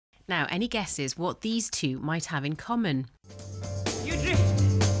Now, any guesses what these two might have in common? You drift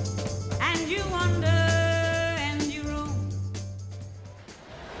and you wander and you roam.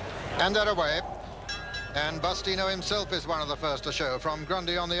 And they're away. And Bustino himself is one of the first to show, from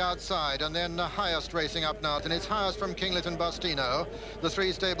Grundy on the outside, and then Highest racing up now, and it's Highest from Kinglet and Bustino, the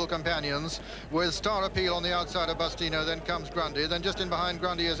three stable companions, with Star Appeal on the outside of Bustino, then comes Grundy, then just in behind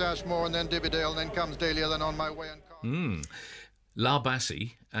Grundy is Ashmore, and then Dividale, and then comes Dahlia, then On My Way and La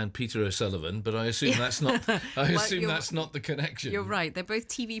Bassie and Peter O'Sullivan, but I assume that's not. That's not the connection. You're right. They're both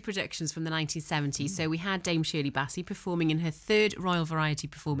TV productions from the 1970s. So we had Dame Shirley Bassey performing in her third Royal Variety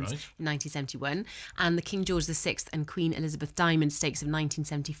performance in 1971, and the King George VI and Queen Elizabeth Diamond Stakes of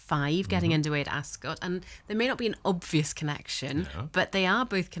 1975 getting underway at Ascot. And there may not be an obvious connection, but they are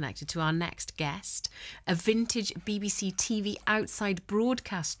both connected to our next guest, a vintage BBC TV outside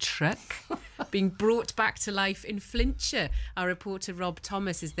broadcast truck being brought back to life in Flintshire. Our reporter Rob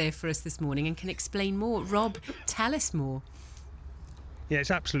Thomas is there for us this morning and can explain more. Rob, tell us more. Yeah, it's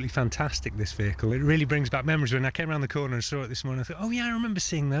absolutely fantastic, this vehicle. It really brings back memories. When I came around the corner and saw it this morning, I thought, oh yeah, I remember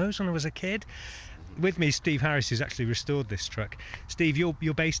seeing those when I was a kid. With me, Steve Harris, who's actually restored this truck. Steve, you're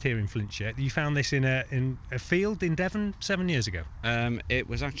based here in Flintshire. You found this in a field in Devon 7 years ago. It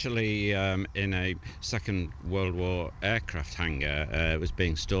was actually in a Second World War aircraft hangar. It was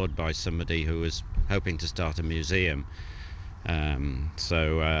being stored by somebody who was hoping to start a museum.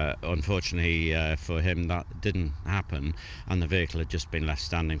 Unfortunately for him, that didn't happen, and the vehicle had just been left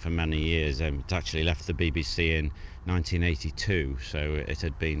standing for many years. It actually left the BBC in 1982, so it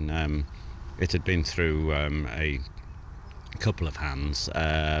had been through a couple of hands,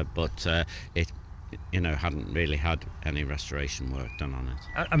 but it hadn't really had any restoration work done on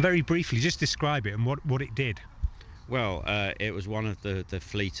it. And very briefly, just describe it and what it did. Well, it was one of the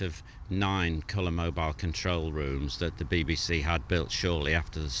fleet of 9 colour mobile control rooms that the BBC had built shortly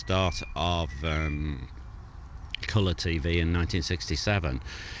after the start of colour TV in 1967.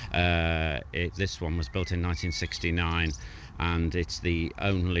 This one was built in 1969, and it's the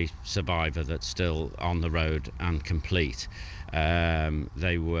only survivor that's still on the road and complete.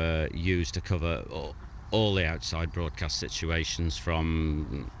 They were used to cover all the outside broadcast situations,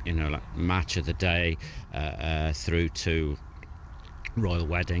 from like match of the day through to royal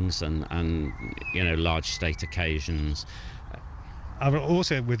weddings and large state occasions.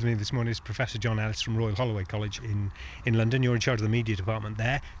 Also with me this morning is Professor John Ellis from Royal Holloway College in London. You're in charge of the media department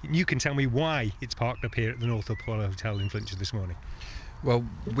there. You can tell me why it's parked up here at the North Apollo Hotel in Flintshire this morning. Well,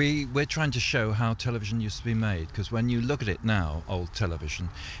 we're trying to show how television used to be made, because when you look at it now, old television,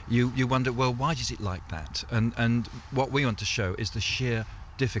 you wonder, well, why is it like that? And what we want to show is the sheer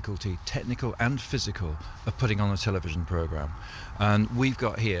difficulty, technical and physical, of putting on a television programme. And we've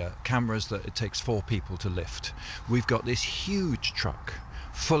got here cameras that it takes 4 people to lift. We've got this huge truck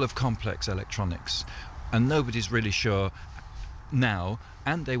full of complex electronics, and nobody's really sure now,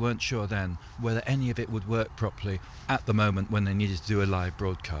 and they weren't sure then, whether any of it would work properly at the moment when they needed to do a live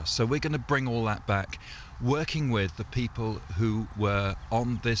broadcast. So we're going to bring all that back, working with the people who were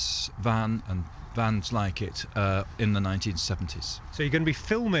on this van and vans like it in the 1970s. So you're going to be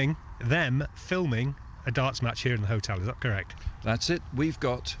filming a darts match here in the hotel, is that correct? That's it. We've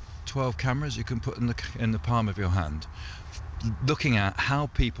got 12 cameras you can put in the palm of your hand, looking at how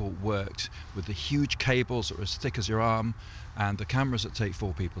people worked with the huge cables that are as thick as your arm, and the cameras that take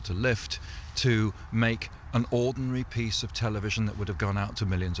 4 people to lift, to make an ordinary piece of television that would have gone out to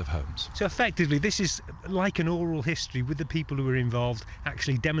millions of homes. So effectively this is like an oral history, with the people who were involved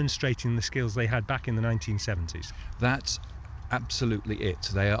actually demonstrating the skills they had back in the 1970s. That's absolutely it.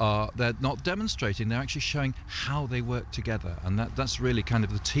 They're not demonstrating, they're actually showing how they work together, and that's really kind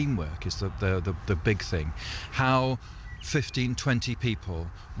of the teamwork is the big thing. How 15, 20 people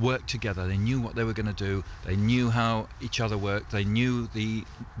worked together. They knew what they were going to do, they knew how each other worked, they knew the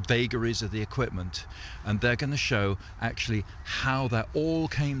vagaries of the equipment, and they're going to show actually how that all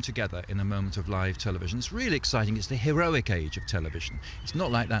came together in a moment of live television. It's really exciting. It's the heroic age of television. It's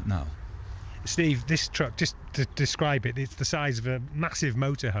not like that now. Steve, this truck, just to describe it, it's the size of a massive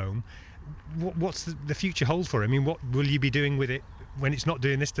motorhome. What's the future hold for it? I mean, what will you be doing with it when it's not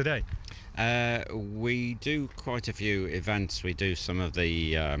doing this today? We do quite a few events. We do some of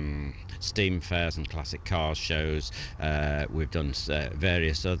the steam fairs and classic cars shows. We've done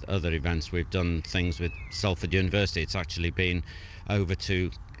various other events. We've done things with Salford University. It's actually been over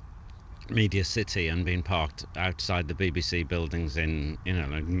to Media City and been parked outside the BBC buildings in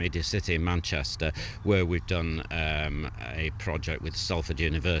like Media City in Manchester, where we've done a project with Salford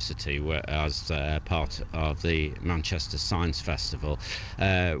University as part of the Manchester Science Festival,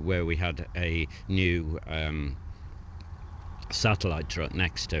 where we had a new satellite truck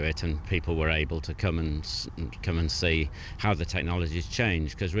next to it, and people were able to come and see how the technology's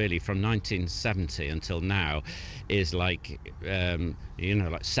changed, because really from 1970 until now is like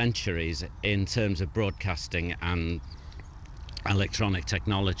like centuries in terms of broadcasting and electronic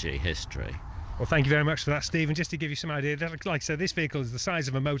technology history. Well, thank you very much for that, Steve. And just to give you some idea, like I said, this vehicle is the size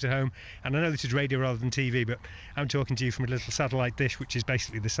of a motorhome, and I know this is radio rather than TV, but I'm talking to you from a little satellite dish, which is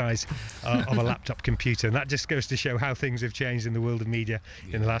basically the size of a laptop computer, and that just goes to show how things have changed in the world of media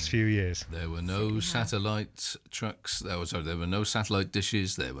in the last few years. There were no satellite trucks, there were no satellite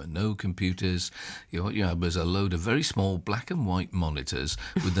dishes, there were no computers. What you had was a load of very small black and white monitors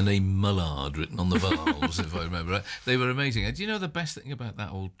with the name Mullard written on the valves, if I remember right. They were amazing. And do you know the best thing about that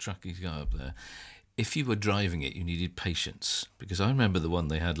old truck he's got up there? If you were driving it, you needed patience, because I remember the one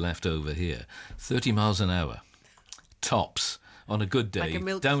they had left over here, 30 miles an hour, tops, on a good day,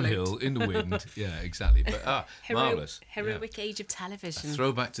 like downhill, float. in the wind. Yeah, exactly. But marvellous. Heroic age of television. A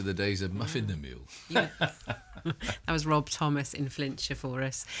throwback to the days of Muffin the Mule. Yeah. That was Rob Thomas in Flintshire for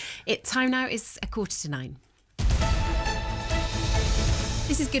us. Time now is 9:15.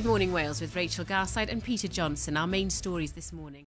 This is Good Morning Wales with Rachel Garside and Peter Johnson. Our main stories this morning.